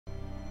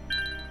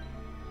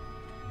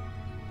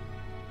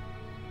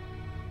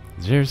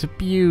There's a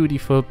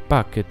beautiful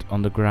bucket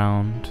on the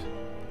ground.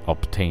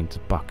 Obtained the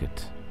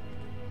bucket.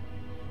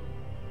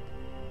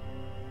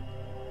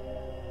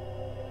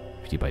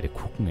 Wie die beide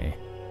gucken, ey.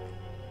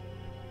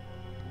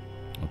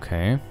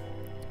 Okay.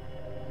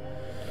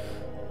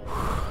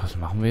 Was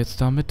machen wir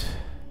jetzt damit?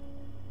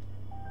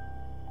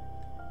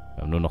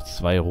 Wir haben nur noch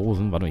 2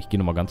 Rosen. Warte mal, ich gehe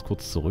nochmal ganz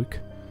kurz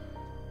zurück.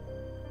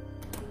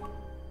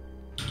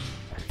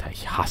 Alter,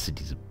 ich hasse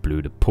diese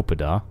blöde Puppe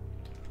da.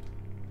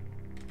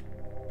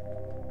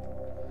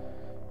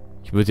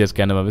 Ich würde jetzt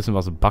gerne mal wissen,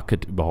 was ein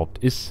Bucket überhaupt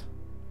ist.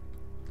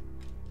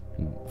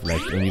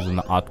 Vielleicht irgendwie so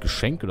eine Art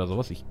Geschenk oder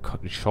sowas. Ich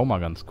schau mal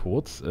ganz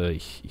kurz.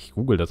 Ich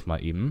google das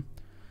mal eben.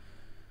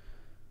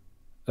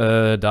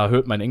 Da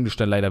hört mein Englisch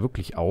dann leider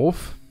wirklich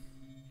auf.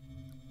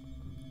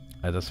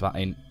 Also das war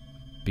ein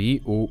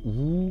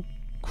B-O-U-Q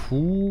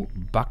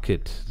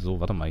Bucket.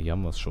 So, warte mal, hier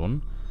haben wir es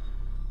schon.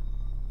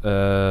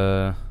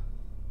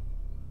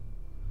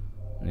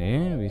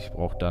 Nee, ich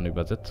brauche da eine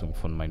Übersetzung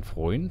von meinem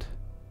Freund.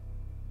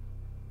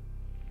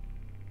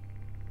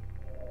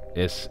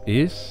 Es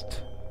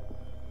ist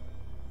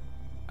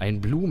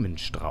ein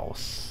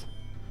Blumenstrauß.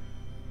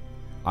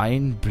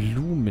 Ein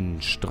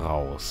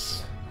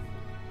Blumenstrauß.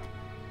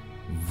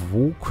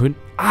 Wo könnte...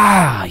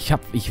 Ah, ich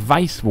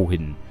weiß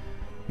wohin.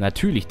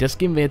 Natürlich, das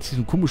geben wir jetzt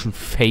diesem komischen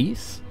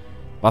Face,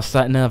 was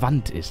da in der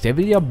Wand ist. Der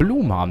will ja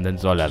Blumen haben, dann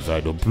soll er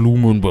seine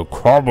Blumen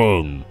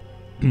bekommen.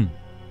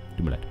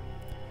 Tut mir leid.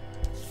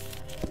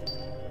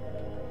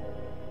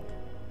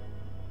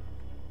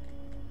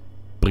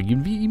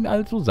 Bringen wir ihm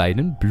also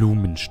seinen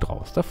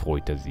Blumenstrauß. Da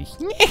freut er sich.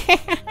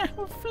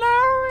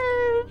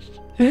 Flowers.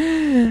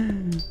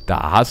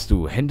 Da hast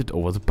du. Hand it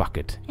over the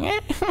bucket.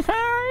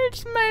 It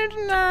smells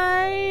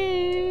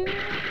nice.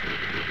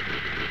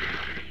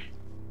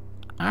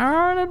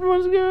 Oh, that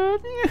was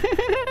good.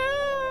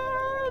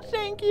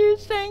 Thank you,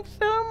 thanks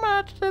so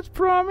much. That's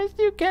promised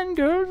you can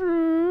go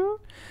through.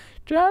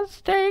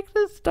 Just take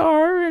the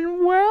star and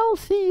we'll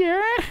see ya.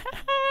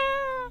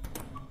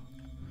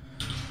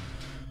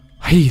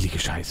 Heilige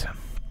Scheiße.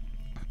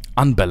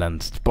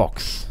 Unbalanced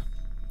Box.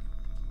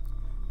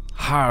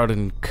 Hard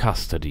in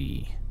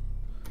Custody.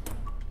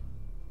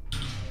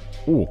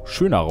 Oh,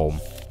 schöner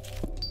Raum.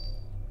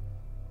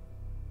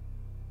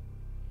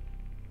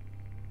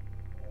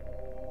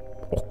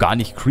 Auch gar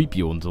nicht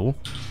creepy und so.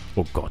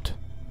 Oh Gott.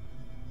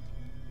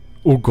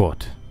 Oh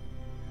Gott.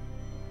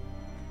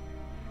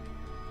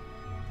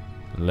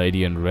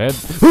 Lady in Red.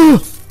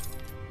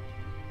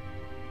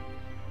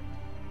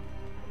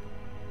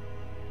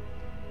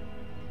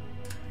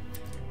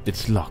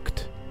 It's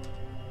locked.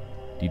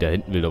 Die da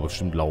hinten will doch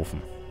bestimmt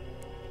laufen.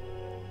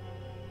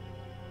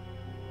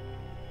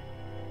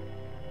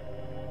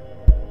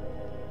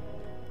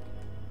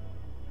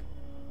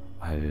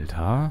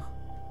 Alter.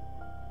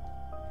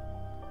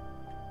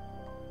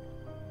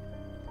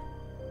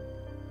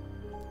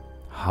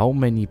 How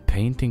many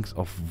paintings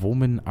of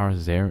women are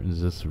there in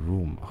this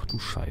room? Ach du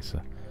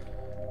Scheiße.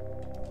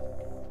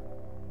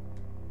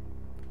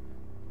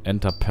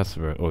 Enter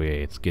password. Oh ja,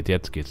 jetzt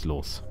geht's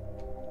los.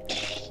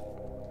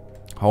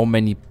 How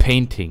many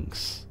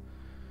paintings?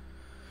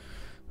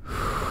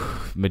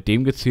 Mit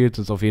dem gezählt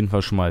sind es auf jeden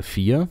Fall schon mal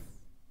 4.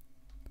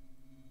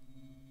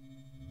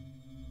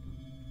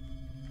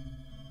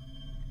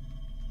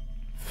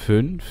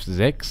 5,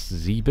 6,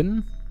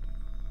 7.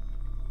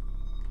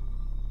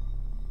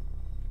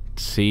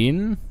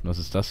 10. Was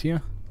ist das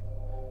hier?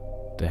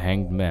 The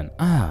Hanged Man.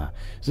 Ah,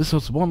 this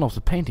was one of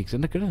the paintings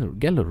in the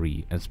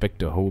gallery.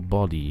 Inspect the whole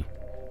body.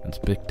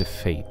 Inspect the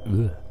face.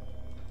 Ugh.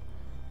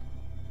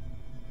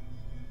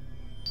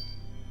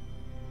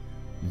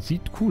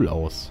 Sieht cool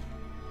aus.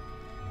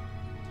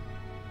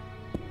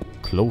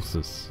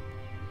 Closes.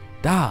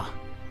 Da!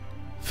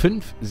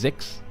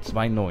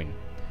 5629.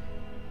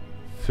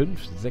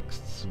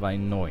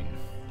 5629.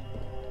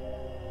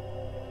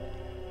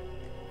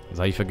 Jetzt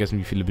habe ich vergessen,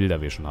 wie viele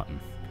Bilder wir schon hatten.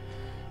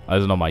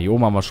 Also nochmal, hier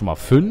oben haben wir schon mal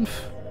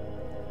 5.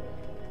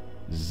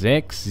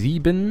 6,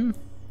 7.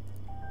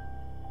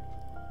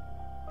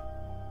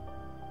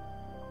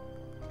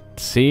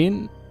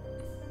 10.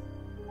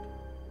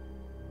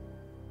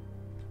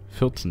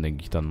 14,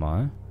 denke ich dann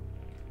mal.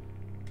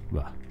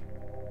 Ja,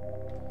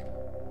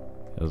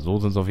 so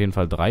sind es auf jeden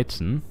Fall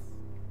 13.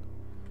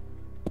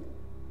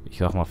 Ich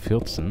sag mal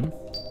 14.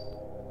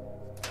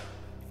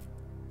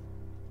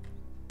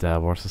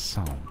 There was a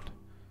sound.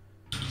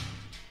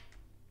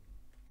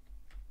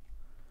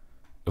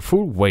 A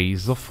full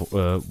ways of... ich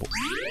hab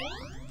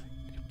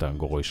da ein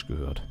Geräusch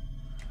gehört.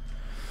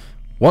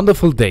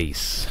 Wonderful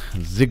days.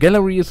 The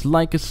gallery is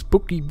like a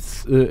spooky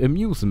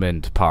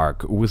amusement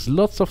park with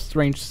lots of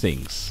strange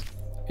things.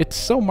 It's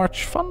so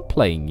much fun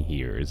playing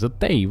here. The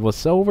day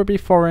was over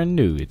before I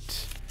knew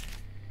it.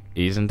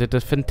 Isn't it a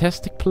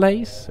fantastic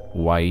place?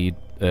 Why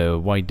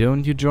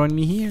don't you join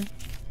me here?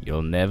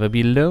 You'll never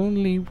be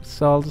lonely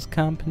with all this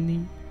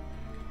company.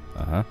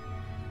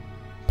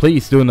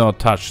 Please do not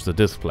touch the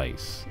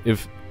displays.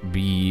 If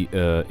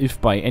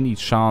by any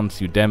chance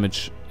you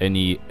damage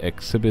any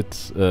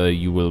exhibits,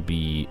 you will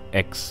be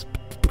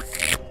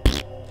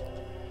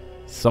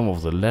Some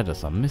of the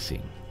letters are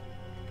missing.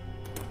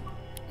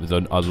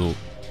 Also,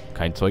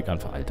 kein Zeug an.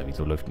 Alter,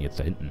 wieso läuft denn jetzt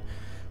da hinten?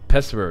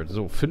 Password,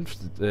 so,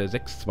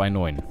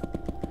 5629.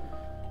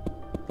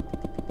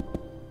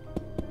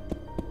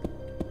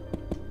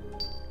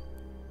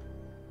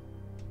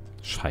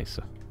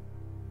 Scheiße.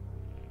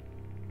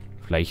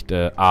 Vielleicht,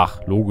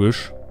 ach,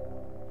 logisch.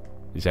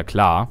 Ist ja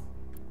klar.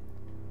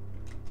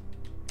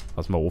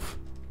 Pass mal auf.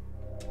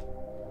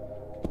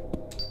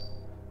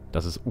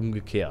 Das ist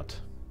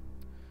umgekehrt.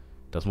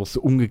 Das musst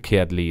du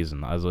umgekehrt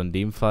lesen. Also in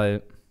dem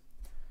Fall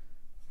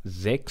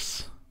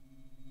 6,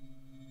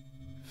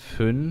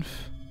 5,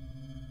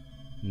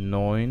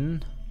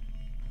 9,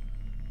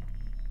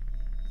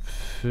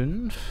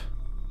 5.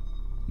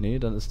 Nee,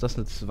 dann ist das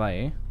eine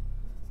 2.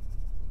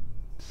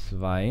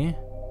 2.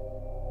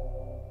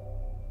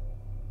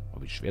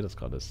 Oh, wie schwer das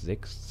gerade ist.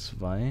 6,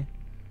 2.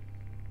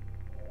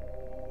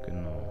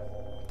 Genau.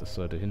 Das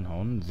sollte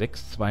hinhauen.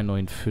 6, 2,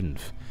 9,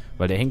 5.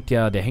 Weil der hängt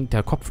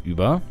ja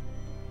kopfüber.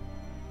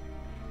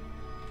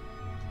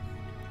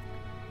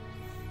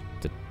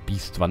 Das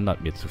Biest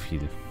wandert mir zu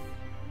viel.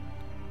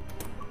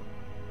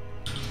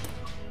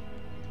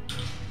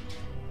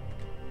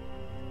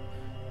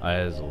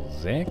 Also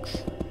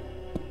 6,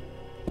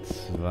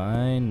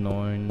 2,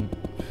 9,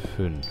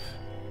 5.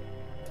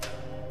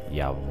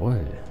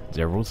 Jawohl.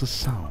 There was a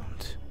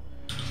sound.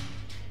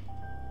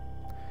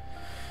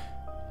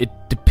 It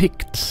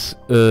depicts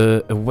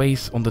a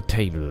vase on the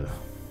table.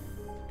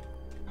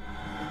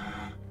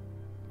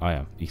 Ah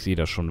ja, ich sehe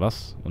da schon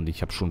was und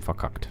ich habe schon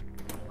verkackt.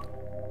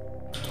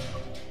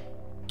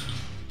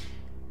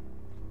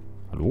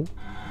 Hallo?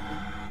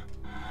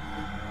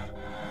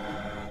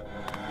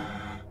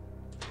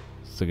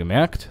 Hast du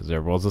gemerkt?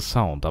 There was a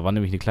sound. Da war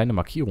nämlich eine kleine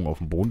Markierung auf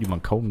dem Boden, die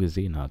man kaum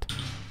gesehen hat.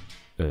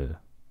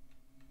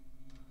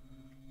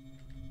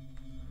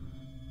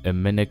 A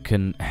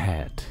mannequin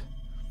head.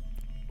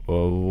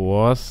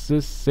 Was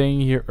this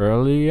thing here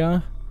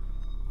earlier?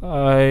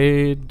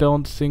 I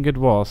don't think it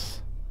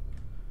was.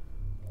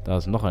 Da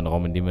ist noch ein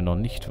Raum, in dem wir noch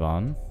nicht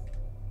waren.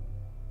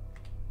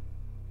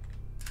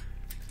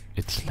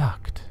 It's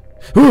locked.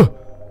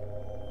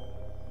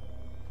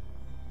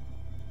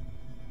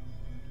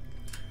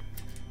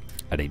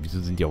 Alter, wieso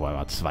sind die auf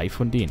einmal 2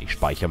 von denen? Ich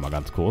speichere mal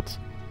ganz kurz.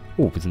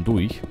 Oh, wir sind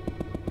durch.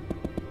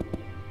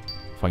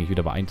 Fange ich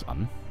wieder bei 1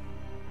 an.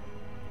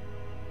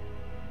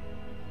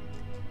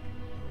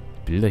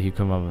 Bilder hier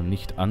können wir aber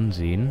nicht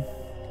ansehen.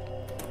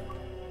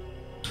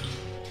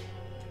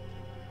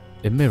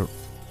 A mirror.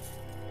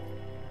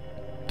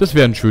 Das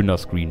wäre ein schöner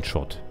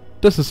Screenshot.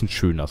 Das ist ein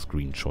schöner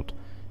Screenshot.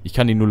 Ich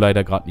kann ihn nur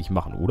leider gerade nicht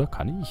machen. Oder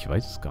kann ich? Ich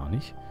weiß es gar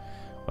nicht.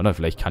 Oder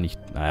vielleicht kann ich...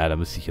 Naja, da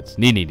müsste ich jetzt...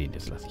 Nee,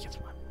 das lasse ich jetzt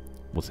mal.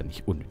 Muss ja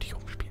nicht unnötig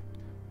rumspielen.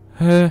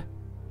 Hä?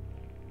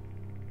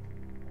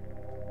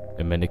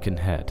 A mannequin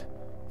head.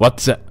 What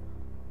the...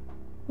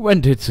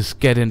 When did this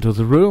get into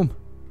the room?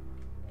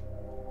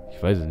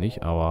 Ich weiß es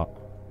nicht, aber...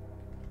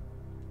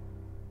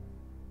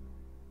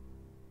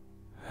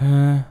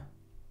 Hä?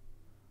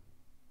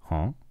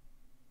 Huh?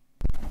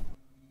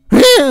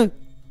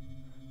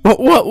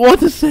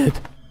 What is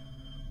that?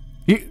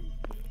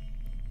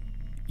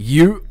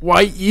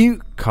 Why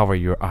you cover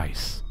your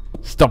eyes?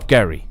 Stop,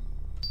 Gary.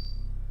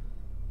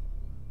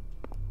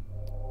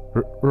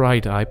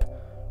 Right, Ipe.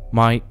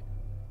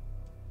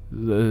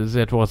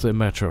 That was a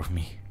matter of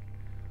me.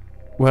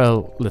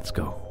 Well, let's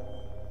go.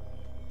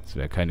 Es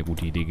wäre keine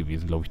gute Idee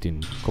gewesen, glaube ich,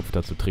 den Kopf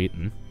da zu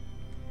treten.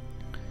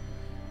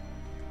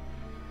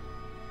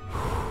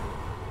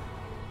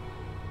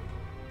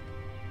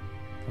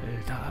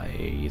 Alter,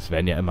 ey, es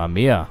werden ja immer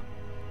mehr.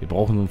 Wir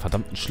brauchen so einen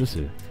verdammten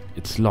Schlüssel.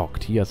 It's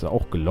locked. Hier ist er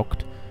auch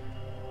gelockt.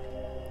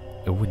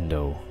 A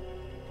window.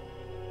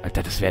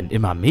 Alter, das werden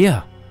immer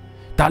mehr.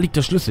 Da liegt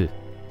der Schlüssel.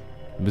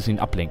 Wir müssen ihn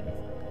ablenken.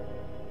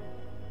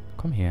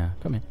 Komm her,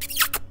 komm her.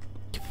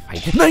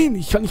 Nein,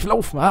 ich kann nicht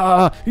laufen.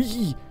 Ah,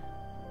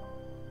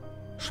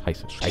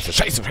 Scheiße.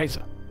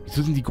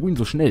 Wieso sind die Grünen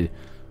so schnell?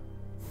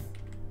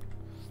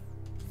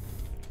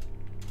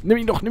 Nimm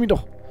ihn doch.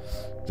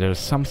 There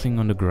is something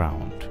on the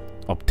ground.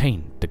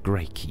 Obtain the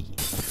grey key.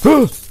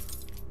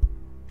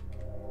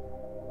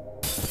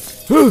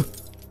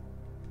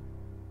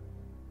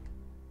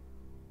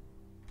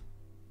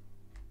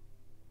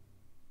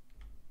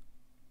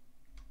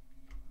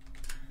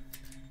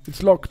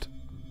 It's locked.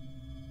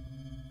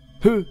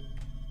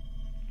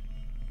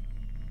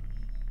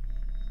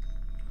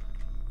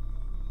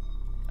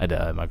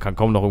 Alter, man kann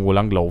kaum noch irgendwo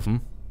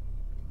langlaufen.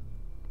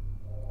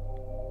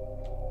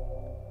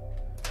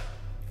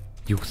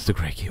 Use the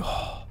grey key.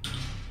 Oh.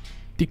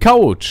 Die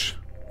Couch.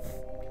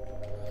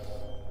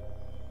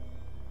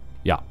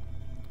 Ja.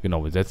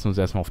 Genau, wir setzen uns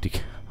erstmal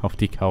auf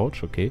die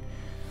Couch, okay.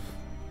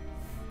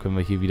 Können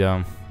wir hier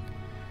wieder...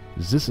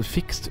 This is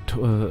fixed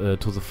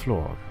to the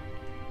floor.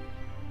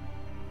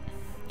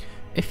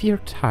 If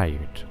you're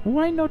tired,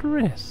 why not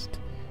rest?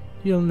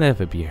 You'll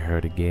never be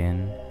hurt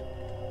again.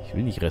 Ich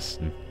will nicht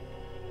resten.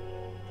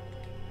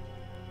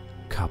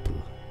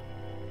 Couple.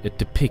 It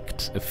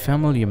depicts a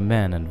family, a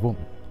man and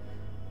woman.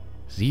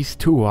 These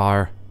two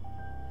are...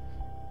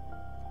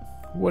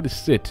 What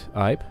is it,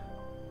 Ipe?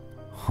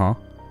 Huh?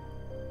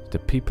 The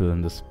people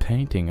in this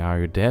painting, are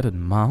your dad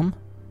and mom?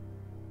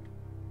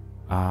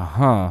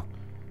 Aha.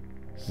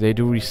 They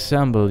do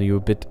resemble you a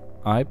bit,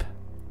 Ipe.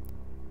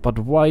 But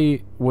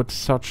why would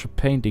such a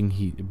painting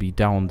be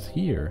down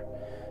here?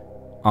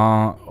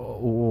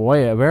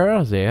 Where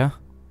are they?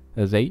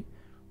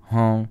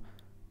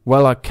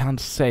 Well, I can't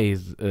say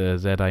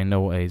that I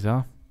know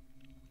Asa.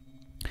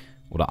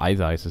 Oder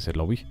Isa heißt es ja,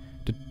 glaube ich.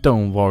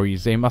 Don't worry,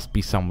 they must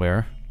be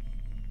somewhere.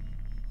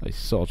 I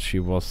thought she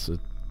was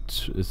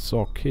a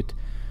sore kid.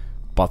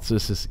 But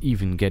this is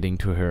even getting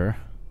to her.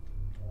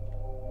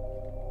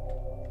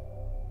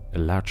 A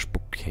large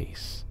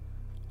bookcase.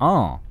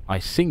 Ah, I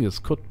think this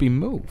could be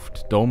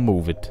moved. Don't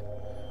move it.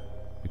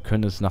 Wir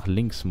können es nach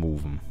links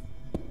moven.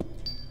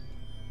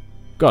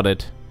 Got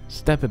it.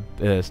 Step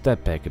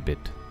back a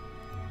bit.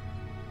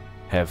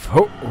 Have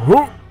ho.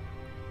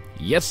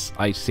 Yes,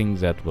 I think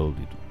that will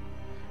do.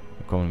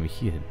 Dann kommen wir nämlich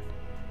hier hin.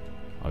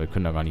 Aber wir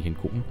können da gar nicht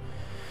hingucken.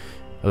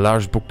 A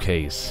large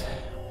bookcase.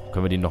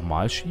 Können wir den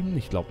nochmal schieben?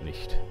 Ich glaube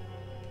nicht.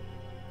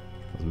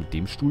 Also mit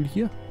dem Stuhl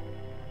hier.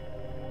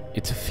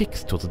 It's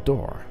affixed to the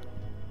door.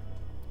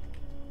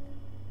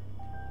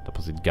 Da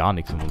passiert gar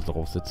nichts, wenn wir uns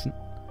drauf sitzen.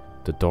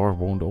 The door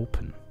won't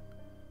open.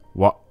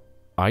 What?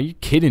 Are you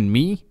kidding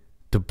me?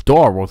 The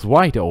door was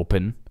wide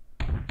open.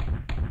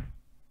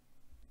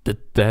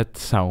 Did that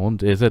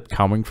sound? Is it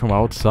coming from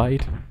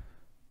outside?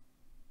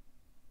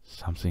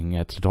 Something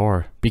at the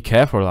door. Be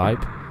careful,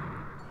 Ipe.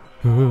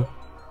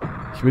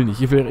 Ich will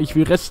nicht. Ich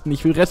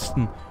will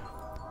resten.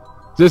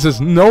 This is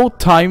no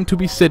time to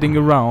be sitting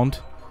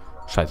around.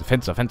 Scheiße,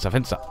 Fenster.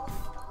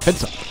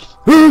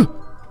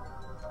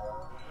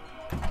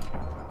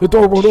 The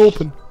door won't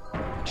open.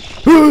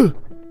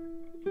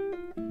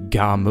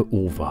 Game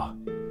over.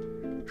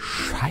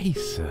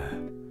 Scheiße.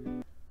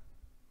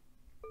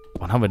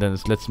 Wann haben wir denn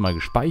das letzte Mal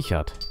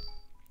gespeichert?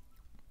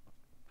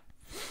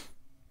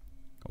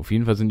 Auf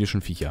jeden Fall sind hier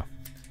schon Viecher.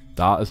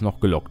 Da ist noch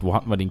gelockt. Wo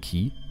hatten wir den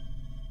Key?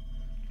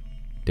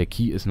 Der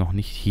Key ist noch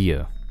nicht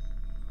hier.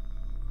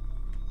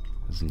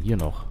 Was ist denn hier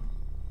noch?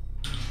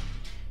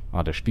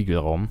 Ah, der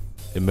Spiegelraum.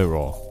 Im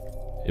Mirror.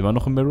 Immer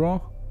noch im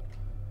Mirror?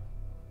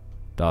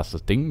 Da ist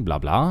das Ding. Bla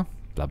bla.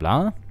 Bla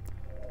bla.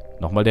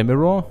 Nochmal der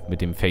Mirror.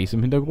 Mit dem Face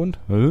im Hintergrund.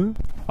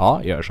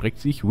 Ah, er erschreckt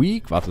sich.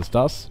 Weak. Was ist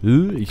das?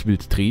 Ich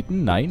will's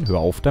treten. Nein, hör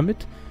auf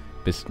damit.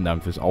 Besten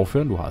Dank fürs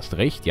Aufhören. Du hast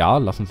recht. Ja,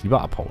 lass uns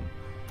lieber abhauen.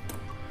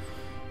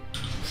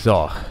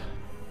 So.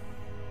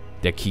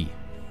 Der Key.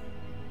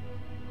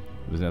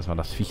 Wir müssen erstmal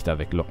das Viech da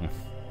weglocken.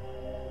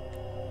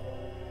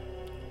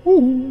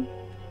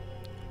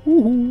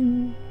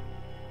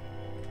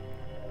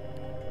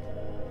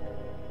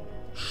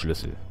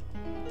 Schlüssel.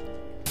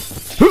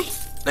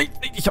 Nein,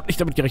 ich habe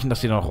nicht damit gerechnet,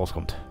 dass der noch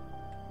rauskommt.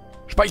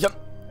 Speichern.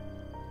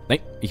 Nein,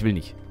 ich will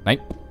nicht. Nein.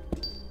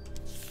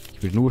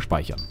 Ich will nur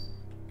speichern.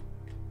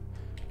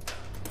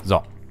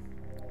 So.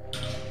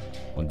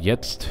 Und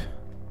jetzt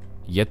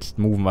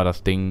moven wir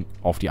das Ding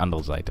auf die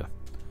andere Seite.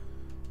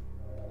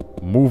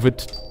 Move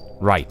it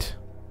right.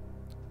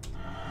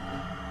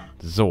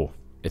 So.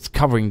 It's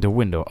covering the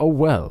window. Oh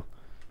well.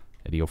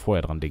 Hätte ich auch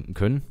vorher dran denken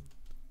können.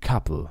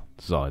 Couple.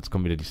 So, jetzt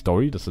kommt wieder die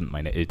Story. Das sind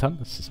meine Eltern.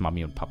 Das ist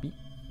Mami und Papi.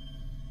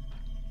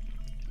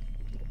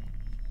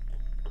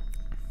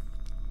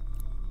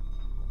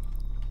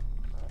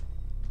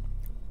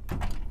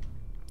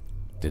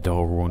 The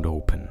door won't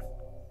open.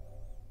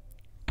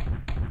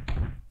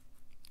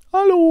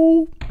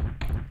 Hallo.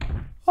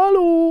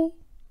 Hallo.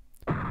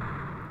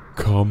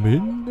 Come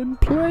in and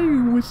play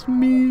with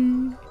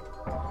me.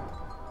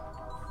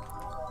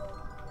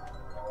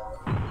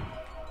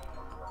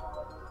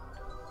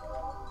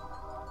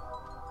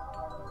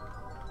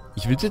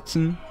 Ich will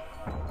sitzen.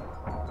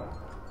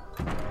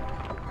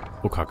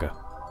 Oh, Kacke.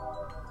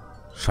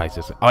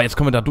 Scheiße. Aber jetzt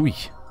kommen wir da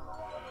durch.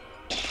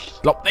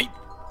 Nein.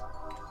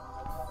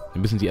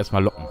 Wir müssen sie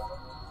erstmal locken.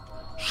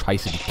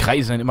 Scheiße, die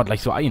kreisen immer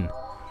gleich so ein.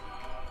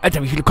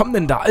 Alter, wie viele kommen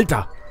denn da,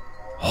 Alter?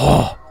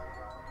 Oh.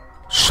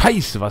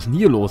 Scheiße, was ist denn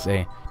hier los,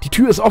 ey? Die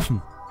Tür ist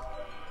offen.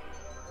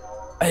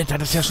 Alter,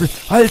 das ist ja schlimm.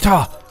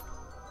 Alter!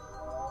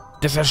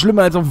 Das ist ja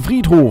schlimmer als auf dem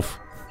Friedhof.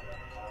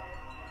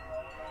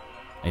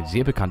 Ein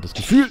sehr bekanntes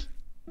Gefühl.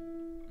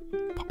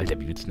 Boah, Alter,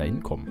 wie willst du denn da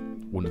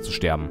hinkommen? Ohne zu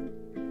sterben.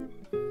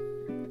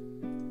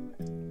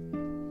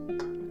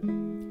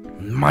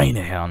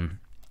 Meine Herren.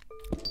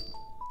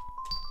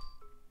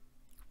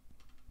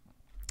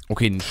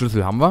 Okay, den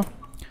Schlüssel haben wir.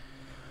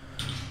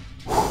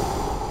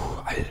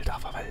 Alter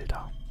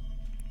Verwalter.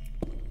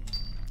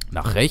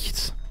 Nach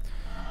rechts.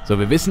 So,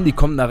 wir wissen, die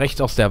kommen da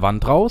rechts aus der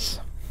Wand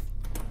raus.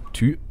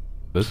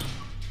 Was?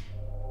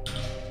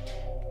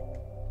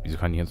 Wieso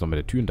kann ich jetzt noch mit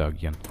der Tür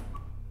interagieren?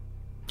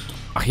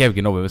 Ach ja,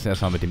 genau, wir müssen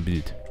erstmal mit dem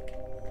Bild.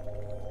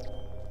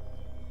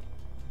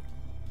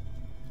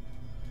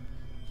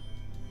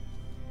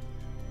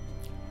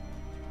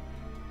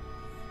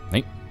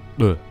 Nein.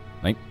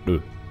 Nein.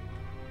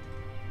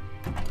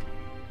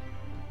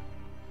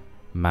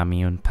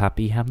 Mami und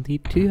Papi haben die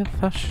Tür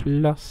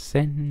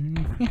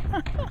verschlossen.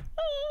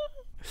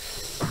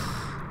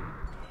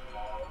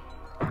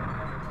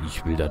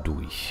 Ich will da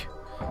durch.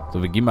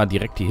 So, wir gehen mal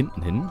direkt hier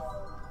hinten hin.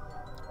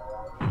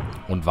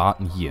 Und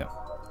warten hier.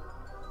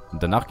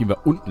 Und danach gehen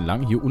wir unten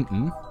lang, hier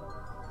unten.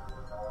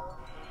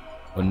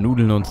 Und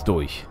nudeln uns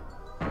durch.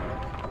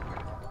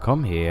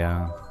 Komm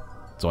her.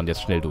 So, und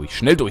jetzt schnell durch.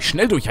 Schnell durch,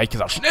 habe ich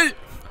gesagt. Schnell!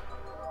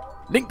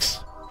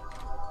 Links.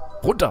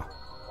 Runter.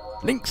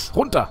 Links,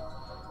 runter.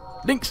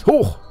 Links,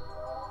 hoch.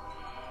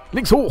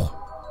 Links, hoch.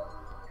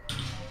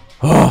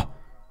 Ah,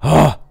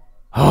 ah,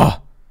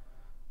 ah.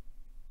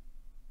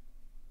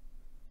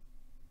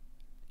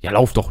 Ja,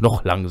 lauf doch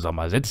noch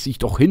langsamer. Setz dich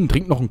doch hin,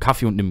 trink noch einen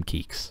Kaffee und nimm einen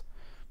Keks.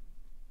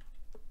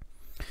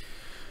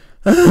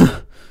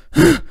 That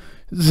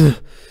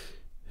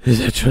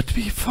should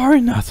be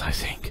foreigners, I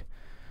think.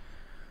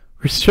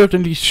 We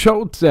certainly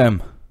showed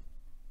them.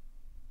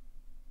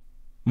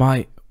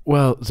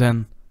 Well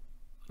then,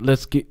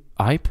 let's get...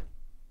 Ipe?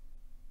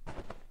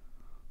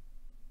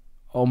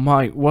 Oh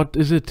my, what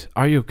is it?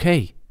 Are you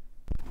okay?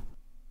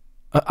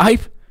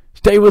 Ipe,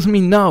 stay with me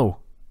now.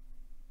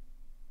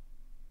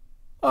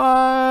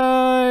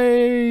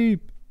 Ipe!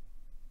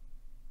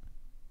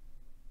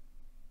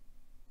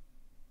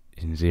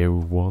 And there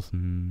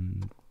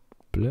wasn't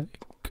black.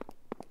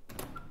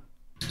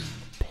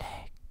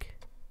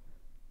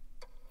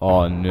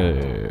 Oh,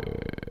 nö.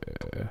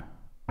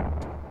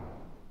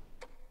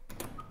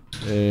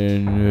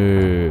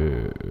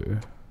 Nö.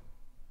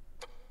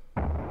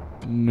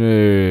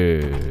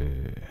 Nö.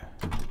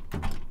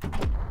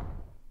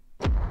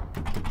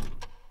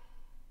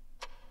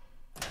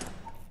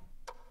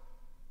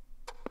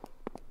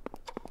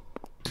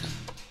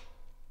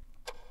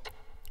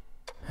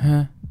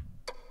 Hä?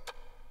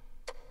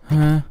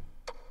 Hä?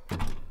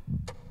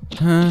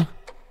 Hä?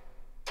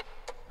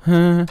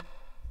 Hä?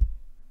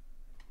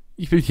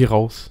 Ich will hier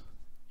raus.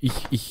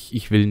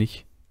 Ich will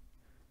nicht.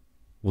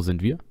 Wo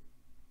sind wir?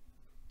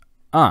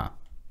 Ah.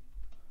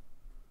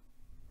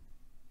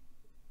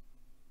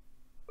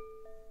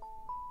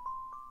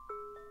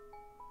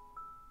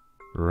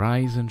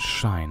 Rise and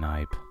shine,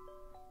 Ipe.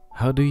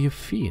 How do you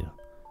feel?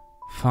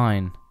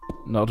 Fine.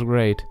 Not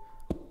great.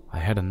 I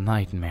had a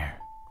nightmare.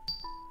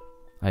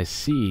 I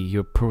see,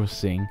 you poor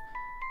thing.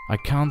 I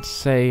can't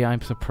say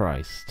I'm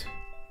surprised.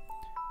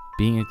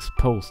 Being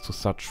exposed to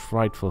such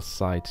frightful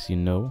sights, you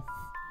know.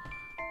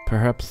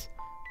 Perhaps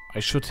I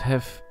should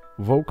have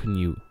woken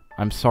you.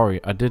 I'm sorry,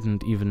 I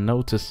didn't even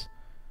notice.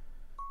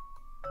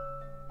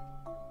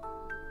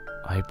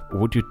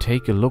 Would you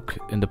take a look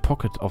in the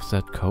pocket of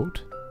that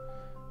coat?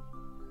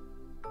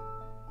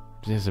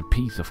 There's a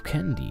piece of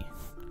candy.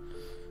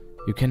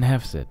 You can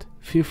have that.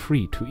 Feel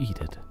free to eat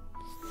it.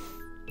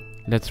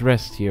 Let's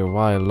rest here a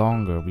while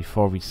longer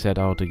before we set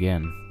out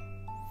again.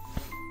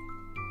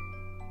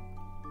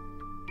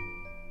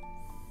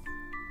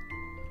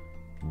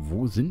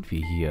 Wo sind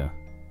wir hier?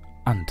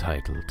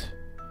 Untitled.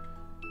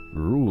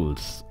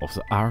 Rules of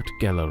the Art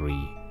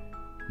Gallery.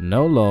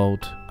 No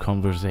loud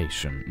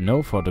conversation,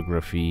 no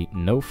photography,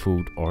 no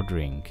food or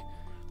drink.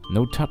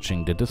 No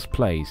touching the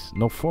displays,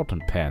 no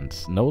fountain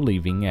pens, no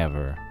leaving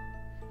ever.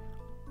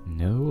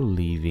 No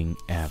leaving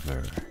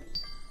ever.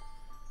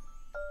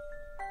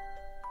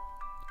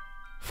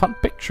 Fun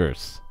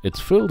pictures.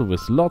 It's filled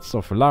with lots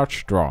of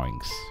large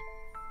drawings.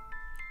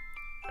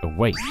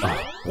 Wait.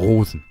 Ah,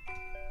 Rosen.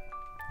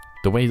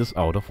 The way is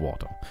out of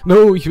water.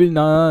 No, ich will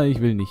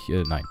nicht,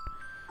 nein.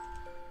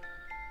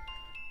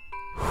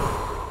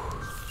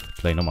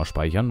 Gleich nochmal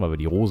speichern, weil wir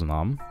die Rosen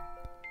haben.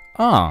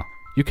 Ah,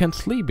 you can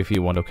sleep if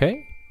you want,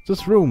 okay?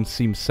 This room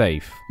seems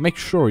safe. Make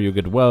sure you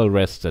get well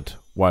rested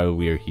while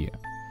we're here.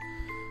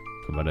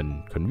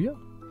 Können wir?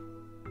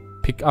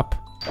 Pick up.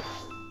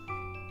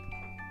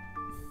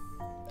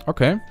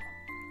 Okay.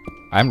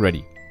 I'm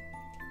ready.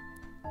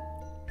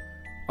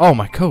 Oh,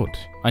 my coat.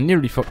 I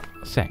nearly forgot.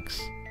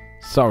 Thanks.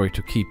 Sorry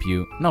to keep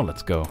you. Now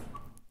let's go.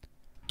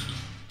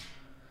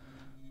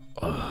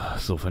 Oh,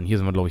 so, von hier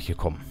sind wir, glaube ich,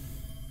 gekommen.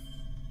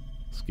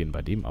 Was geht denn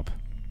bei dem ab?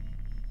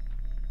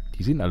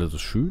 Die sehen alle so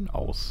schön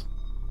aus.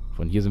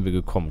 Von hier sind wir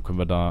gekommen. Können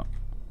wir da...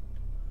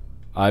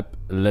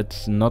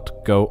 Let's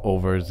not go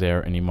over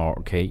there anymore,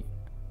 okay?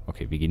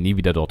 Okay, wir gehen nie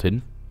wieder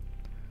dorthin.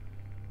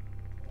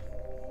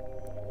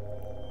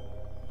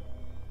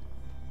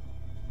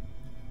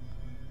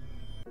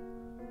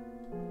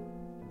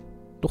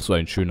 Doch so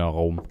ein schöner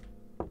Raum.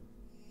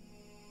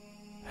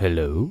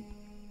 Hello?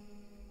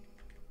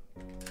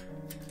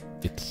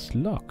 It's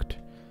locked.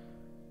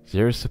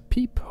 There is a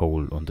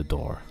peephole on the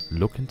door.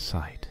 Look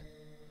inside.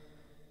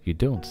 You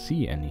don't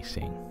see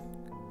anything.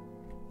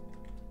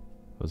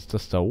 Was ist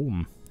das da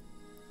oben?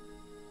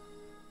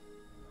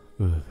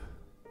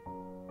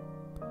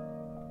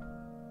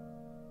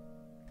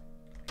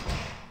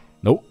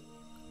 No.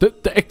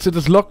 The exit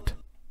is locked.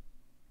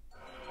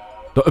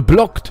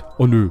 Blocked.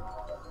 Oh nö.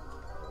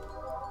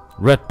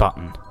 Red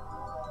Button.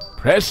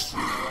 Press.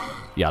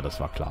 Ja, das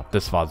war klar.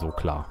 Das war so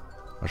klar.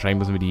 Wahrscheinlich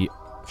müssen wir die...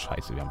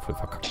 Scheiße, wir haben voll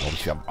verkackt, glaube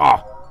ich.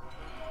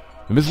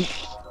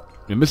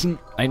 Wir müssen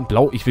ein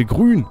Blau... Ich will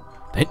grün.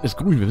 Da hinten ist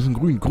grün. Wir müssen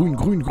grün.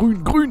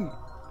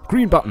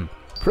 Green Button.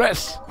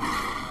 Press.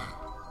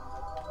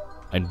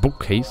 Ein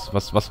Bookcase.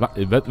 Was?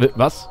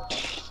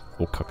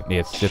 Oh, Kacke. Ne,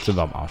 jetzt sind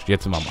wir am Arsch.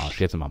 Jetzt sind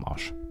wir am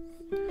Arsch.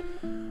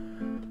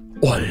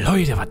 Oh,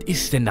 Leute, was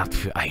ist denn das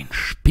für ein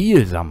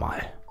Spiel, sag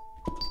mal?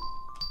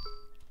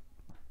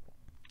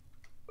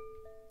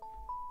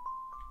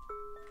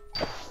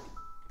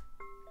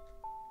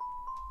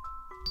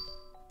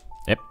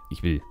 Ja,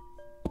 ich will.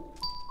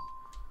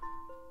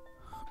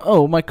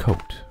 Oh, my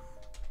coat.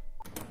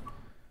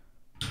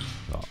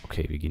 So,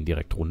 okay, wir gehen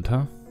direkt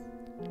runter.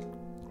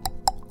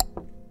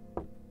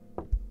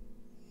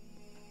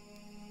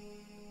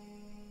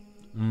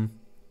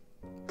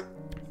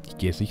 Ich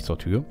gehe jetzt nicht zur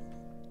Tür.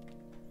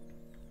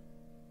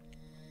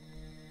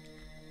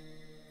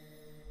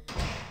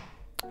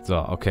 So,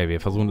 okay,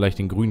 wir versuchen gleich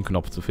den grünen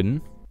Knopf zu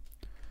finden.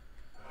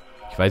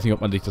 Ich weiß nicht,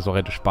 ob man sich das auch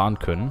hätte sparen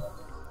können.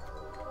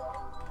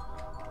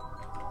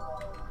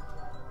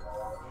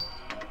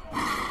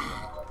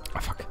 Ah,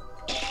 fuck.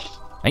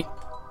 Nein.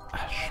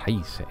 Ah,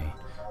 scheiße, ey.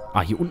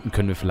 Ah, hier unten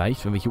können wir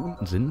vielleicht, wenn wir hier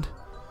unten sind,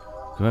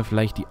 können wir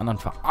vielleicht die anderen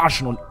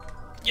verarschen und...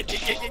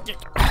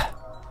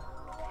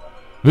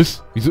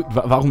 Was? Wieso?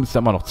 Warum ist der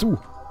immer noch zu?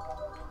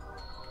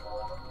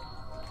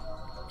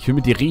 Ich will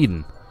mit dir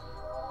reden.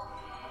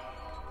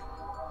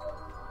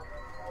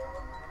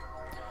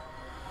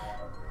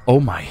 Oh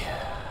my.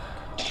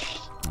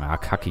 Ah,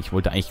 kacke. Ich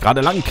wollte eigentlich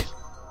gerade lang.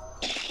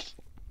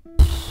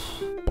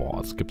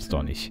 Boah, das gibt's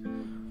doch nicht.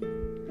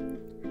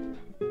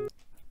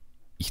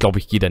 Ich glaube,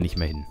 ich gehe da nicht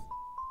mehr hin.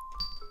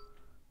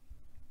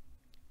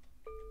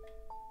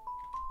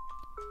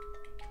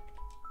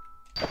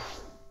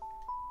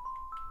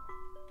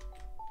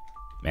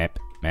 Map,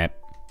 Map.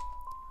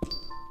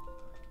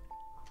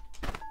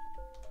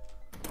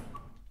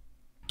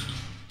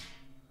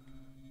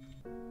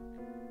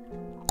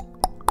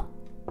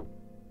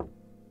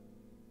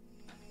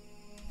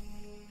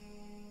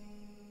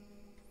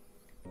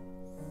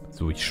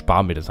 So, ich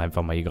spare mir das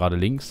einfach mal hier gerade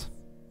links.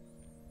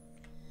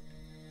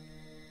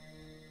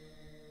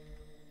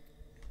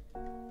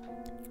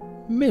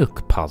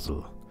 Milk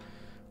Puzzle.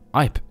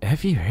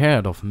 Have you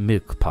heard of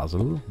Milk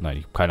Puzzle? Nein,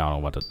 ich habe keine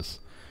Ahnung, was das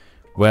ist.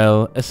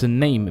 Well, as the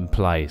name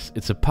implies,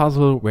 it's a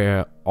puzzle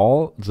where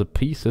all the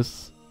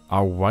pieces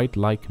are white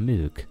like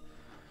milk.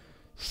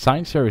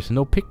 Since there is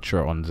no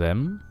picture on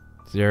them,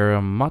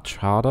 they're much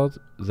harder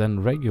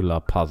than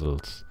regular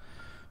puzzles.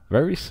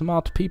 Very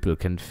smart people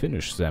can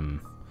finish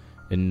them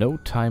in no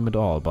time at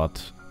all,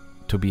 but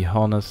to be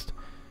honest,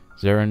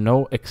 they're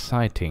not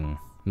exciting.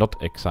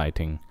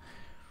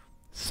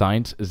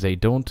 Since they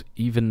don't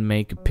even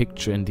make a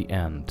picture in the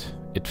end.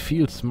 It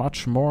feels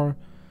much more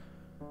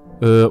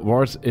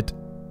worth it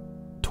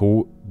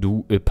to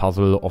do a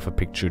puzzle of a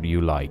picture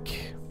you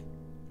like.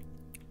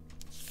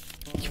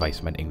 Ich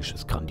weiß, mein Englisch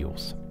ist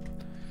grandios.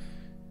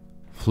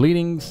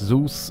 Fleeting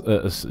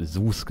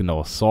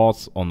genau,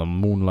 thoughts on a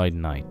moonlight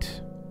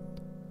night.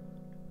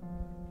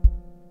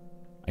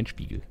 Ein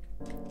Spiegel.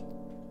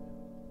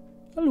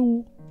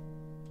 Hallo.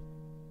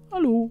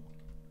 Hallo.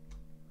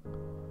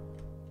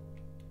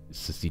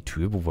 Ist das die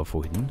Tür, wo wir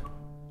vorhin...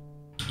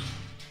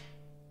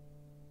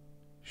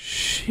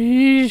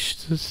 Sheesh,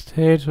 the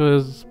statue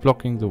is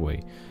blocking the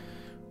way.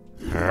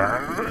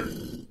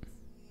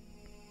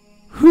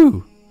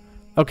 Whew.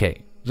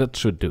 Okay, that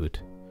should do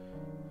it.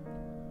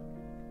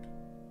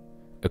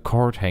 A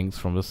cord hangs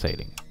from the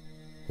ceiling.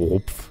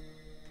 Rupf.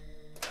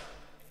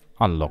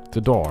 Unlock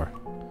the door.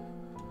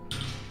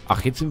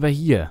 Ach, jetzt sind wir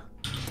hier.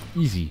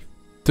 Easy.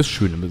 Das ist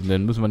schön,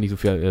 dann müssen wir nicht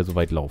so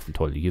weit laufen.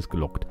 Toll, hier ist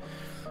gelockt.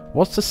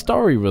 What's the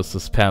story with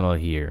this panel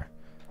here?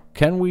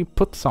 Can we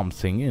put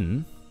something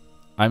in?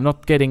 I'm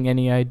not getting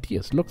any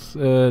ideas. Let's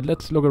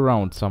look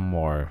around some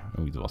more.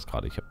 Irgendwie sowas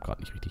gerade. Ich habe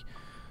gerade nicht richtig...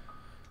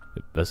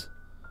 Was?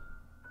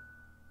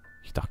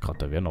 Ich dachte gerade,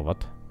 da wäre noch was.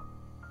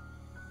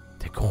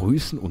 Der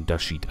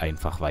Größenunterschied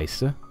einfach,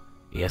 weißt du?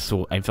 Er ist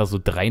so einfach so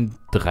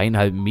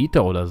 3,5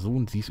 Meter oder so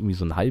und sie ist irgendwie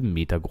so einen halben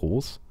Meter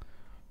groß.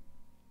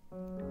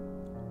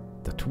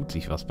 Da tut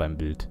sich was beim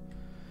Bild.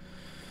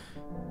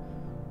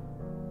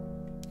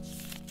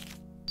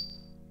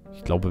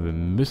 Ich glaube, wir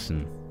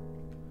müssen,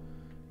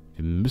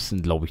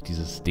 glaube ich,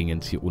 dieses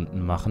Dingens hier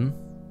unten machen.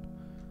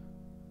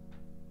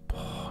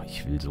 Boah,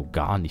 ich will so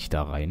gar nicht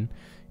da rein.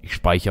 Ich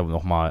speichere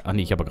nochmal. Ach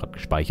nee, ich habe gerade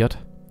gespeichert.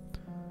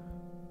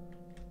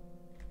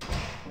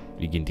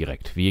 Wir gehen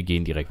direkt. Gehst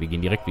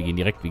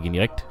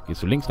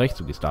du links, rechts?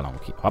 Du gehst da lang.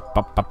 Okay. Hopp.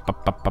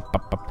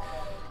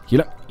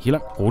 Hier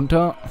lang.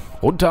 Runter.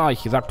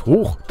 Ich gesagt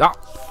hoch. Da.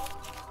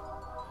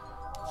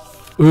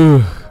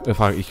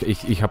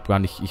 Ich habe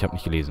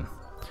nicht gelesen.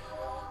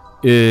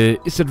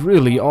 Is it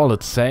really all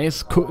it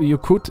says? You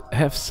could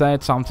have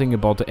said something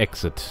about the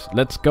exit.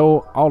 Let's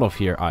go out of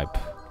here, Ipe.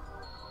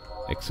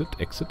 Exit.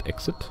 Exit,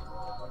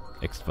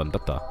 wann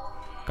das da?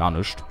 Gar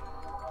nicht.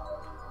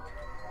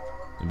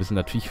 Wir müssen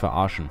natürlich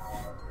verarschen.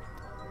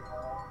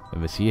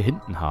 Wenn wir es hier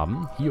hinten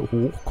haben, hier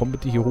hoch, komm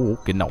bitte hier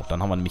hoch. Genau,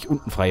 dann haben wir nämlich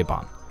unten freie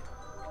Bahn.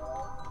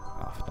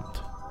 Ah,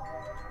 verdammt.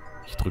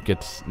 Ich drücke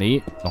jetzt...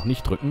 Nee, noch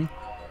nicht drücken.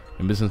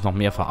 Wir müssen es noch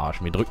mehr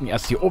verarschen. Wir drücken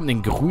erst hier oben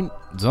den grünen...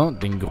 So,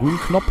 den grünen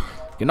Knopf.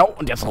 Genau,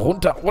 und jetzt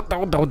runter.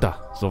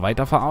 So,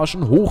 weiter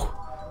verarschen. Hoch.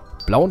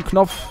 Blauen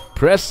Knopf.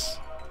 Press.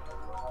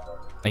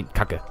 Nein,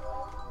 Kacke.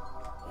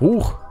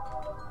 Hoch.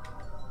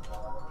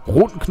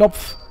 Roten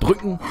Knopf.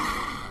 drücken.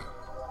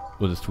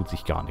 Und es tut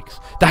sich gar nichts.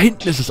 Da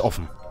hinten ist es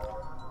offen.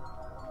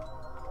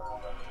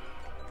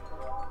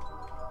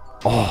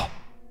 Oh.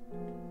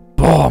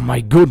 Boah,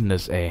 my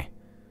goodness, ey.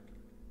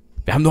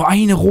 Wir haben nur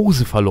eine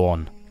Rose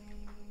verloren.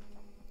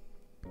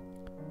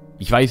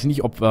 Ich weiß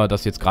nicht, ob wir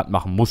das jetzt gerade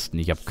machen mussten.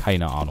 Ich habe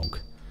keine Ahnung.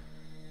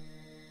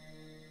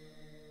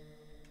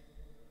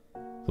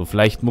 So,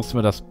 vielleicht mussten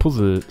wir das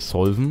Puzzle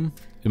solven.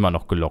 Immer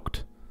noch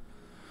gelockt.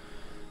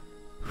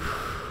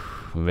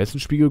 Wenn wir jetzt in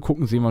den Spiegel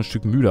gucken, sehen wir ein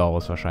Stück müde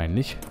aus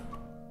wahrscheinlich.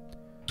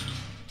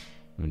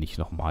 Wenn ich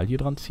nochmal hier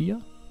dran ziehe?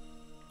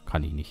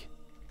 Kann ich nicht.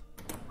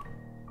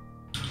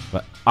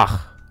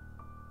 Ach.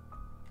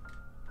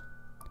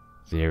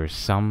 There's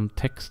some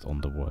text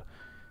on the wall.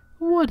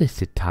 What is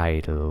the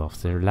title of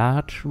the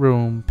large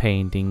room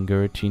painting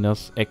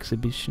Gertina's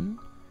exhibition?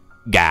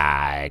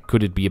 Guy,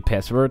 could it be a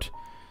password?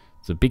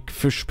 The big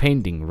fish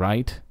painting,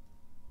 right?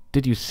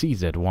 Did you see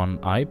that one,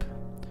 Ibe?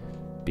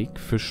 Big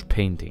fish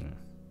painting.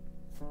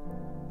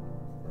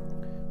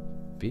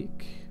 Big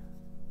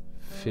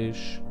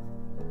fish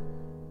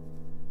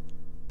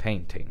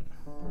painting.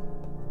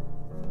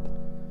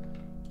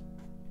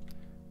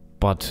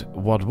 But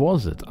what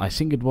was it? I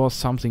think it was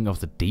something of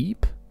the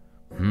deep?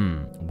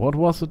 What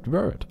was that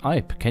word?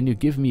 Ibe, can you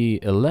give me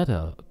a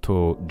letter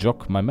to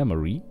jog my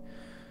memory?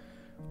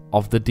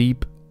 Of the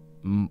deep...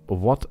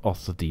 what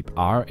of the deep?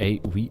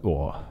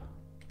 R-A-V-O.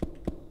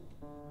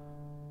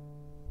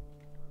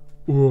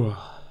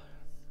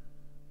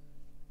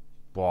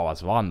 Boah,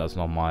 was war denn das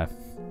nochmal?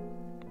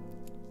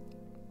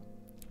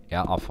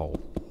 R-A-V.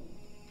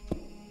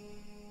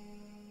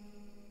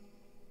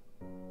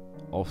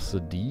 Of the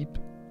deep...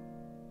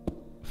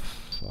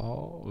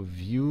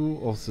 View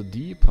of the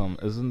deep,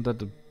 isn't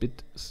that a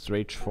bit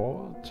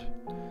straightforward?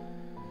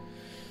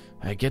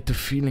 I get the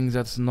feeling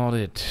that's not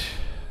it.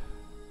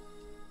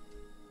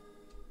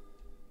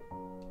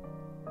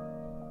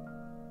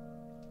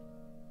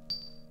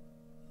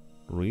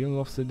 Realm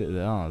of the deep.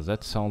 Ah,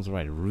 that sounds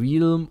right.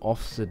 Realm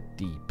of the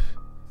deep.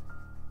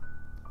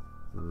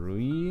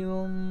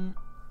 Realm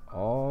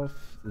of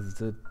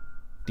the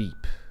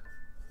deep.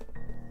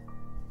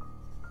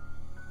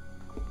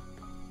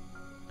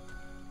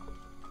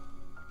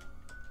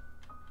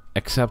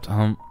 Except,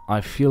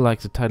 I feel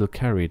like the title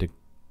carried a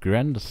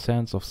grander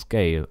sense of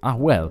scale. Ah,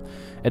 well,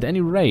 at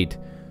any rate,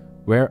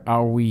 where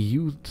are we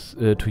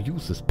to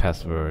use this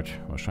password?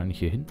 Wahrscheinlich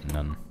hier hinten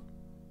dann.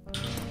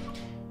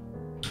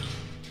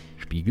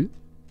 Spiegel?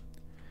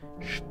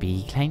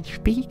 Spieglein,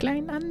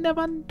 Spieglein an der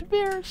Wand,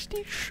 wer ist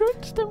die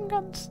schönste im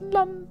ganzen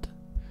Land?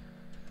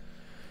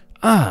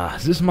 Ah,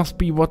 this must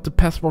be what the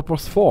password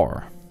was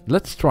for.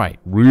 Let's try.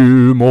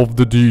 Realm of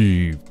the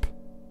deep.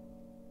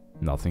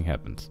 Nothing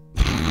happens.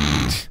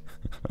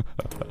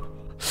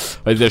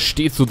 Weil der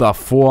steht so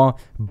davor,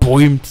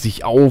 bäumt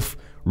sich auf,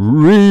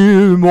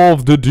 Realm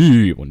of the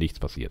Deep, und nichts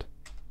passiert.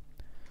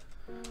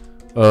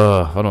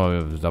 Warte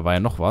mal, da war ja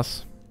noch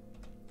was.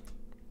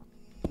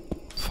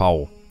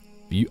 V.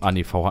 Wie? Ah,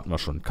 ne, V hatten wir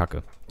schon.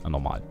 Kacke. Ah,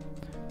 normal.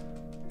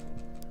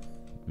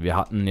 Wir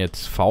hatten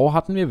jetzt V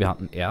hatten wir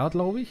hatten R,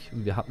 glaube ich,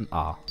 und wir hatten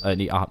A.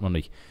 Ne, A hatten wir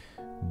nicht.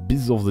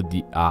 Bist of the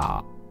Deep.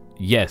 Ah.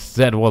 Yes,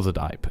 that was it,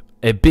 Ibe.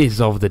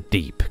 Abyss of the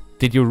Deep.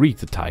 Did you read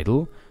the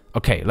title?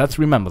 Okay, let's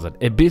remember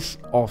that. Abyss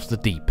of the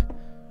Deep.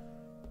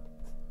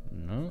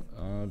 Ne?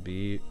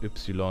 A-B-Y-S-S.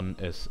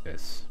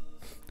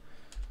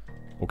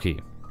 Okay.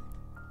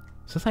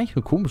 Ist das eigentlich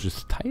ein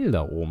komisches Teil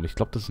da oben? Ich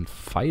glaube, das ist ein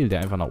Pfeil,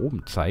 der einfach nach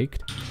oben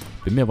zeigt.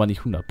 Bin mir aber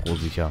nicht 100%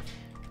 sicher.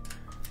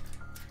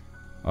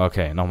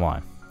 Okay,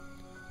 nochmal.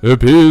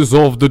 Abyss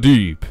of the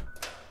Deep.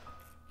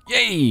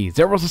 Yay,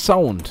 there was a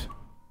sound.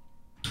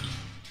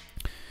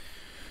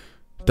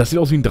 Das sieht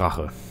aus wie ein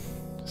Drache.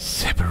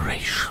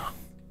 Separation.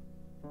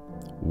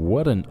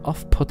 What an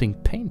off-putting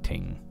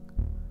painting.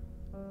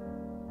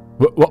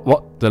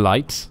 What? The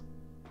lights?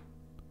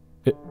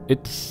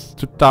 It's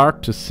too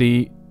dark to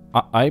see.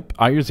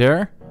 Are you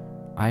there?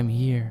 I'm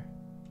here.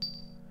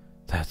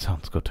 That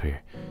sounds good to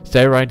hear.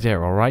 Stay right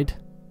there, alright?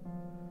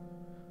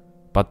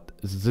 But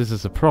this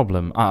is a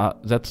problem.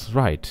 That's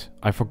right.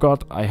 I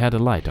forgot I had a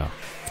lighter.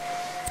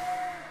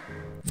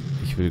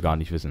 Ich will gar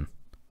nicht wissen.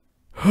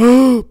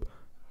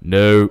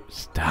 No,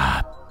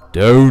 stop.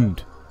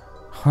 Don't.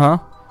 Huh?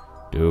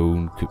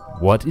 Don't kill...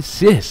 What is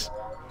this?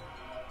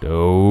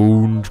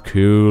 Don't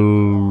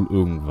kill...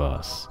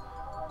 irgendwas.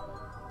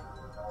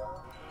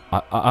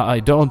 I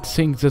don't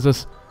think this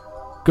is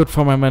good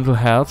for my mental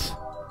health.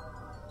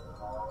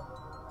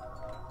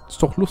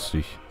 Ist doch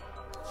lustig.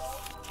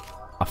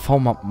 I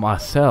found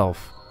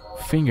myself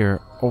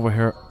finger over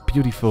her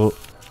beautiful...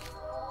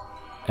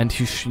 And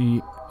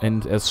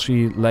as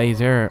she lay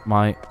there,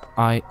 my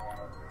eye...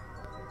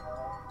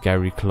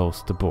 Gary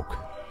closed the book.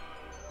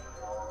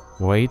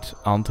 Wait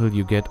until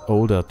you get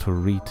older to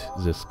read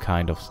this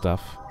kind of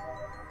stuff.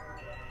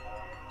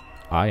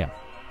 Ah, yeah.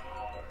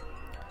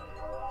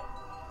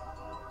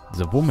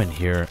 The woman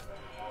here,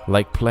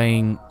 like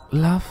playing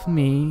Love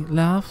Me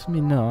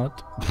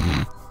Not.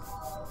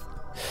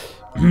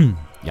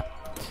 Ja.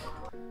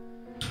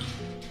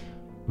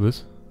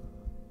 Was?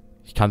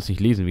 Ich kann es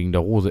nicht lesen wegen der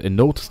Rose. A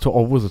notice to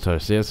all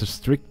visitors. There's a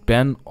strict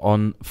ban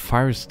on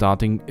fire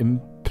starting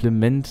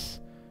implements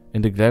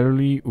in the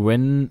gallery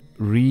when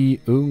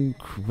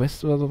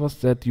request oder sowas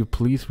that you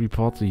please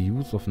report the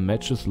use of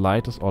matches,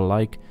 lighters or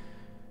like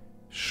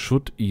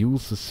should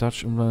use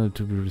such implement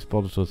to be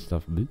reported to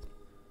stuff.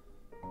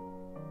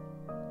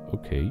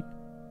 Okay.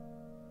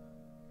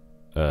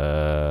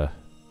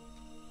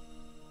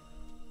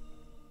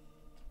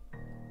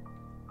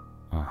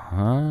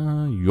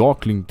 Aha. Ja,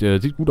 klingt,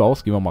 sieht gut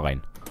aus. Gehen wir mal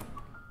rein.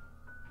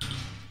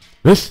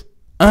 Was?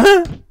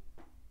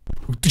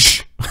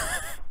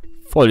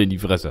 Voll in die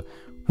Fresse.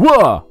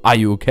 Whoa, are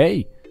you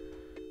okay?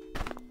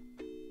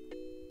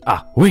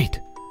 Ah,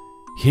 wait.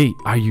 Hey,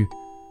 are you...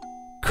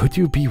 Could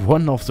you be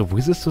one of the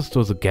visitors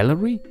to the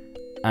gallery?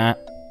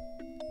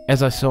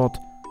 As I thought...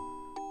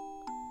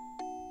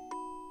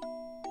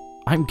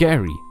 I'm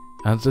Gary,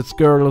 and this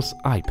girl is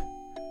Ipe.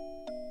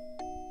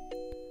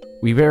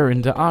 We were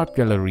in the art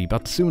gallery,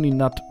 but soon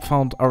enough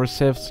found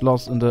ourselves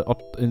lost in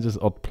this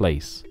odd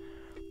place.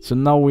 So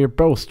now we're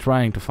both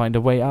trying to find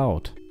a way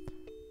out.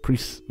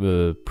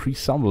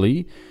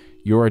 Presumably,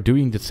 you are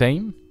doing the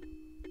same?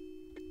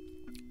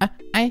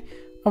 I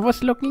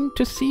was looking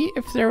to see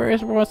if there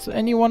was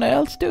anyone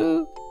else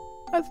too.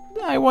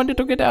 I wanted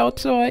to get out,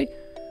 so I...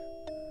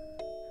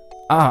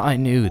 Ah, I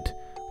knew it.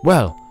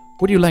 Well,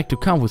 would you like to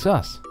come with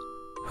us?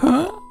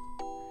 Huh?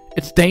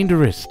 It's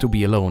dangerous to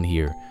be alone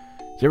here.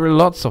 There are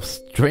lots of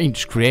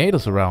strange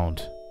creators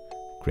around.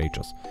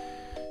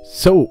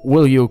 So,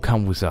 will you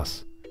come with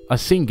us? I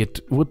think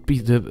it would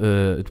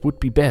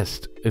be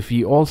best if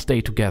we all stay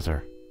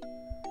together.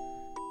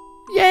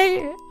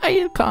 Yay,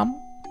 I'll come.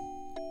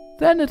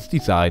 Then it's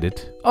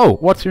decided. Oh,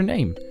 what's your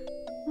name?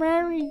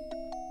 Mary.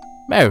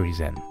 Mary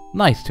then.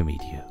 Nice to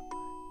meet you.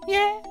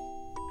 Yeah.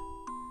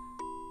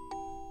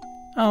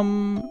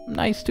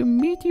 Nice to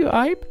meet you,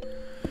 Ipe.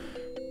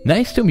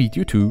 Nice to meet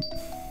you too.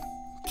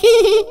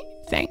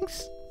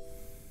 Thanks.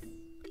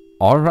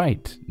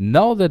 Alright,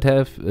 now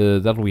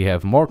that we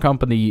have more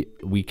company,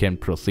 we can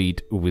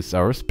proceed with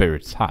our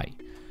spirits high.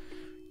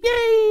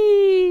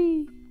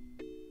 Yay!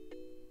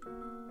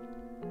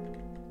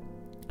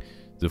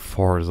 The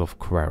force of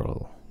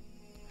quarrel.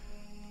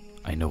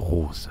 Eine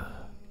Rose.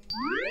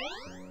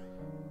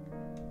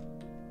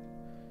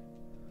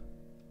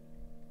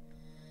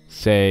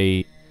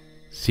 Say,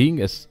 seeing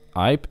as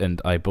Ipe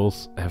and I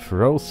both have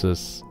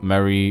roses,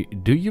 Mary,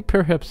 do you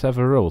perhaps have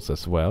a rose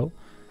as well?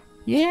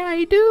 Yeah,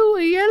 I do,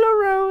 a yellow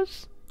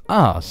rose.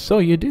 Ah, so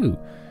you do.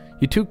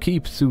 You two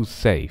keep Sue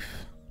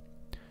safe.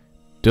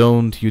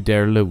 Don't you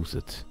dare lose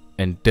it.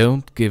 And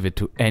don't give it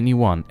to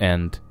anyone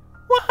and...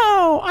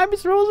 Wow, I'm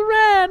Miss Rose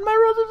Red, my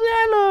rose is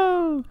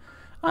yellow.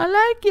 I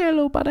like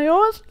yellow, but I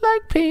also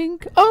like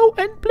pink. Oh,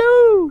 and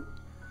blue.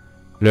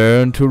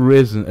 Learn to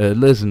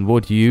listen,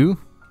 would you?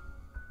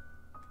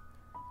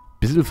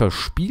 Bisschen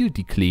verspielt,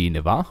 die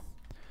Kleine, wa?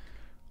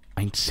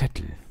 Ein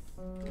Zettel.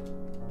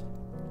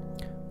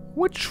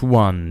 Which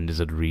one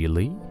is it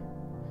really?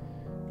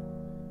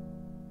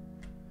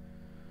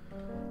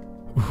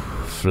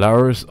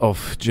 Flowers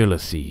of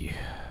Jealousy.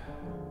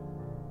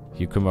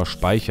 Hier können wir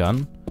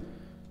speichern.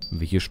 Wenn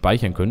wir hier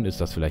speichern können, ist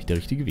das vielleicht der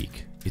richtige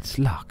Weg. It's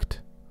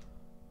locked.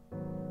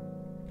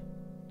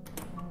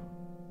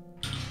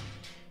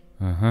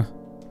 Aha.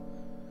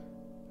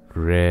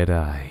 Red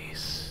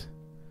eyes.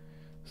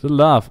 The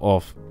love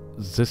of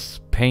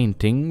this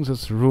painting,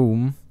 this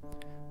room.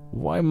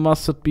 Why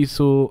must it be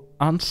so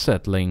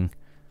unsettling?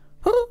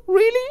 Huh,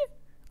 really?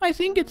 I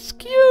think it's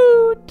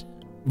cute.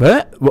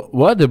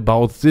 What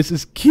about this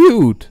is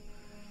cute?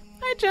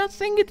 I just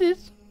think it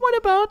is. What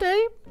about,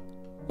 eh?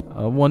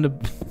 I wanna...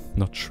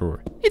 Not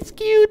sure. It's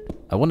cute.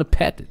 I wanna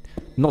pet it.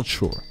 Not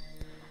sure.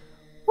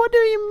 What do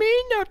you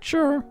mean, not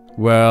sure?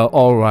 Well,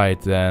 alright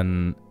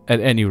then. At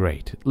any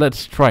rate,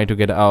 let's try to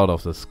get out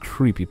of this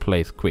creepy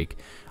place quick.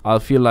 I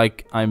feel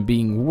like I'm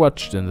being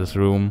watched in this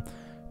room.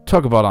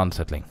 Talk about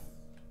unsettling.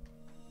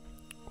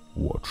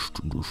 Watched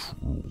in this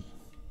room.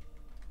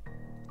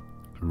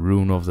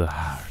 Rune of the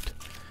heart.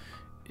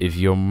 If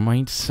your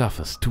mind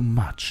suffers too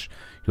much,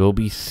 you'll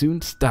be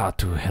soon start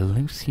to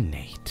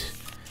hallucinate.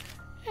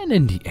 And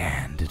in the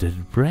end, it'll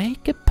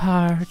break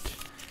apart.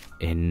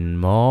 And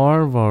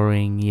more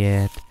worrying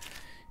yet,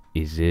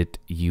 is it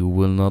you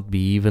will not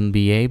even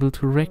be able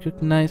to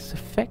recognize the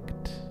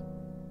fact.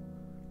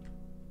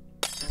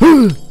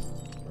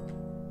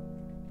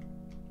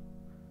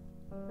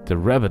 The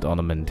rabbit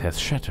ornament has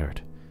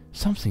shattered.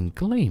 Something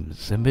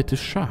gleams amid the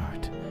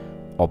shard.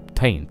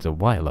 Obtained the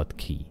violet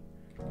key.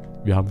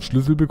 Wir haben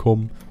Schlüssel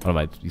bekommen. Warte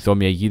mal, ich soll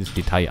mir jedes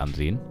Detail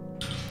ansehen.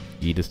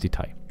 Jedes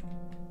Detail.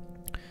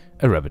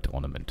 A rabbit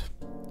ornament.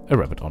 A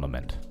rabbit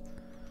ornament.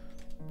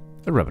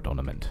 A rabbit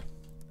ornament.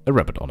 A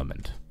rabbit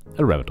ornament.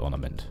 A rabbit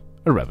ornament.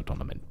 A rabbit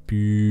ornament.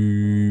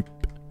 Beep.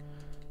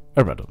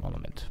 A rabbit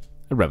ornament.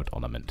 A rabbit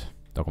ornament.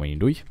 Da kommen wir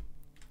hindurch.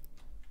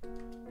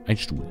 Ein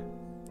Stuhl.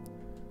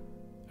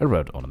 A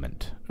rabbit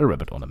ornament. A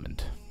rabbit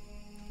ornament.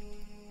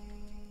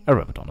 A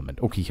rabbit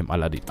ornament. Okay, ich habe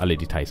alle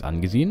Details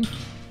angesehen.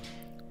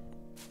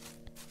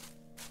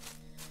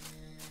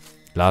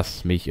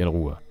 Lass mich in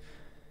Ruhe.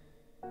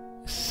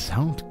 A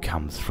sound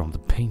comes from the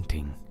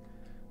painting.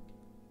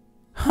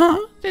 Huh?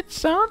 That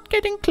sound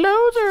getting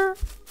closer.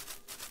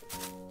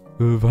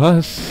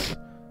 Was?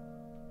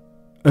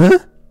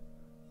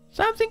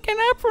 Something came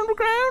up from the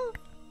ground.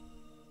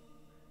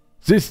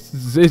 This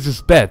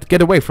is bad.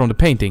 Get away from the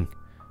painting.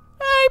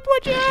 Hey,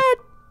 watch out!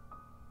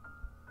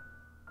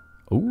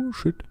 Oh,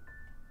 shit.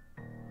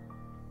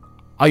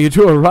 Are you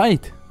two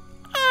alright?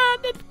 Ah,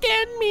 that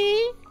scared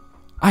me.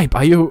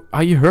 Ibe,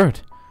 are you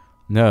hurt?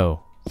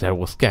 No, that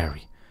was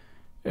scary.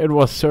 It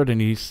was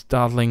certainly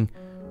startling,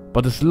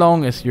 but as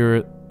long as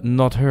you're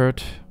not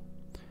hurt...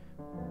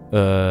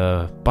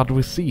 but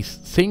with these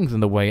things in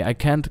the way, I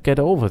can't get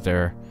over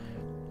there.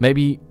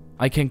 Maybe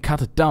I can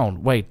cut it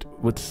down. Wait,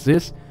 what's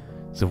this?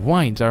 The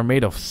vines are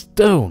made of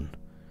stone.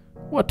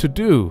 What to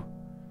do?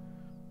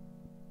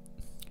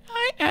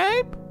 Hi,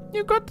 Abe.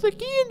 You got the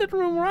key in that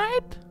room,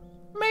 right?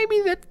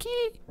 Maybe that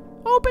key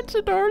opens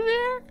the door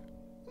there.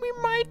 We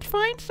might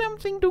find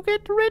something to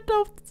get rid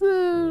of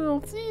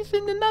these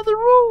in another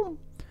room.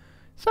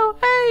 So,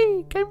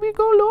 hey, can we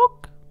go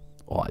look?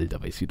 Oh,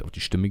 Alter, weil es wieder auf die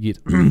Stimme geht.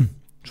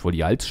 Ich wollte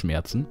die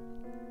Halsschmerzen.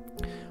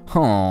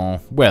 Oh,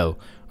 well,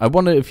 I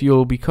wonder if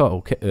you'll be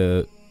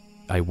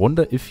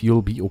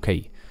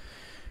okay.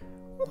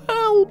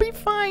 We'll be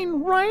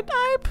fine, right,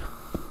 Ibe?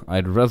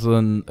 I'd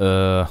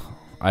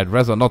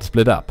rather not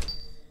split up.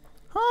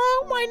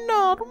 Oh, why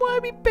not?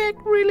 We'll be back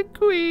really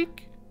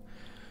quick.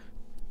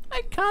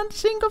 I can't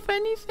think of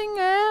anything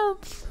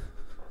else.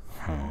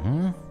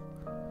 Huh?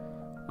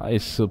 I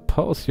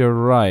suppose you're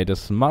right,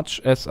 as much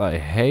as I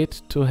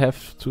hate to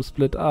have to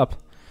split up.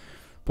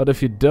 But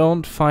if you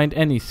don't find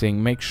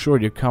anything, make sure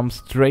you come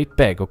straight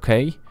back,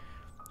 okay?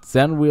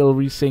 Then we'll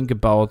rethink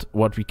about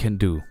what we can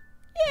do.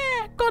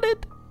 Yeah, got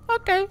it.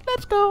 Okay,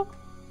 let's go.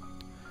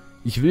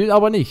 Ich will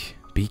aber nicht.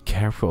 Be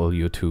careful,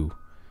 you two.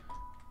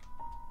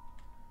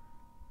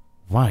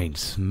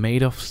 Vines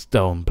made of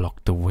stone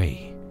blocked the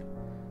way.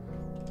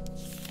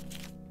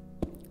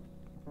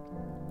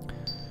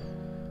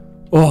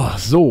 Oh,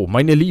 so,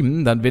 meine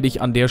Lieben, dann werde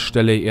ich an der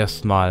Stelle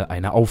erstmal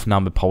eine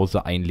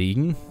Aufnahmepause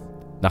einlegen.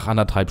 Nach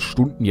 1,5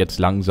 Stunden jetzt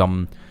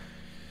langsam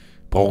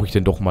brauche ich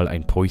denn doch mal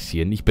ein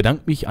Päuschen. Ich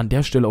bedanke mich an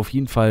der Stelle auf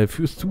jeden Fall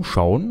fürs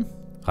Zuschauen.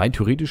 Rein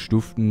theoretisch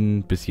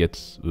dürften bis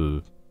jetzt,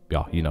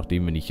 ja, je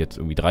nachdem, wenn ich jetzt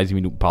irgendwie 30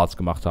 Minuten Parts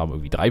gemacht habe,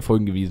 irgendwie 3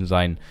 Folgen gewesen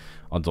sein.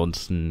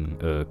 Ansonsten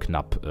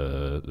knapp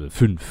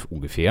 5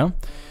 ungefähr.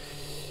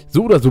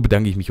 So oder so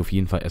bedanke ich mich auf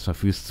jeden Fall erstmal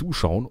fürs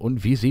Zuschauen.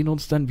 Und wir sehen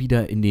uns dann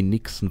wieder in den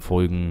nächsten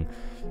Folgen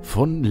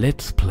von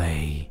Let's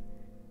Play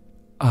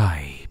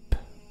Ibe.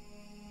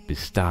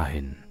 Bis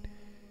dahin.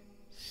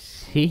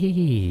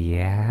 See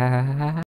ya.